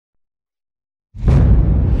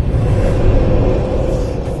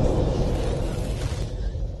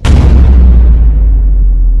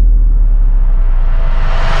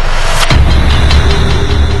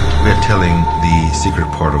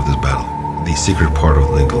secret part of this battle, the secret part of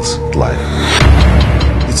Lincoln's life.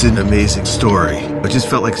 It's an amazing story. It just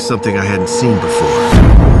felt like something I hadn't seen before.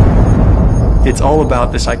 It's all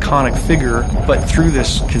about this iconic figure, but through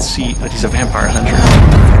this conceit that he's a vampire hunter.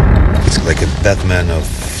 It's like a Batman of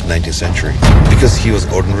 19th century, because he was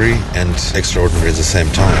ordinary and extraordinary at the same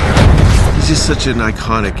time. He's just such an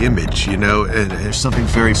iconic image, you know, and there's something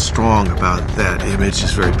very strong about that image.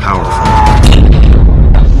 It's very powerful.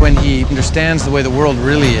 When he understands the way the world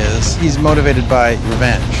really is, he's motivated by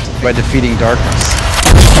revenge, by defeating darkness.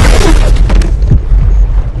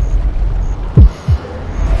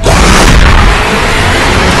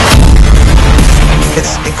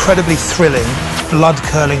 It's incredibly thrilling,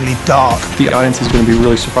 blood-curdlingly dark. The audience is going to be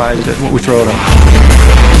really surprised at what we throw at them.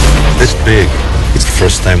 This big. It's the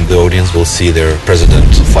first time the audience will see their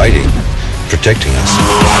president fighting, protecting us.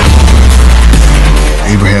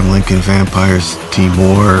 Abraham Lincoln Vampires,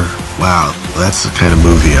 Timur. Wow, that's the kind of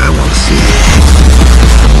movie I want to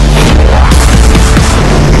see.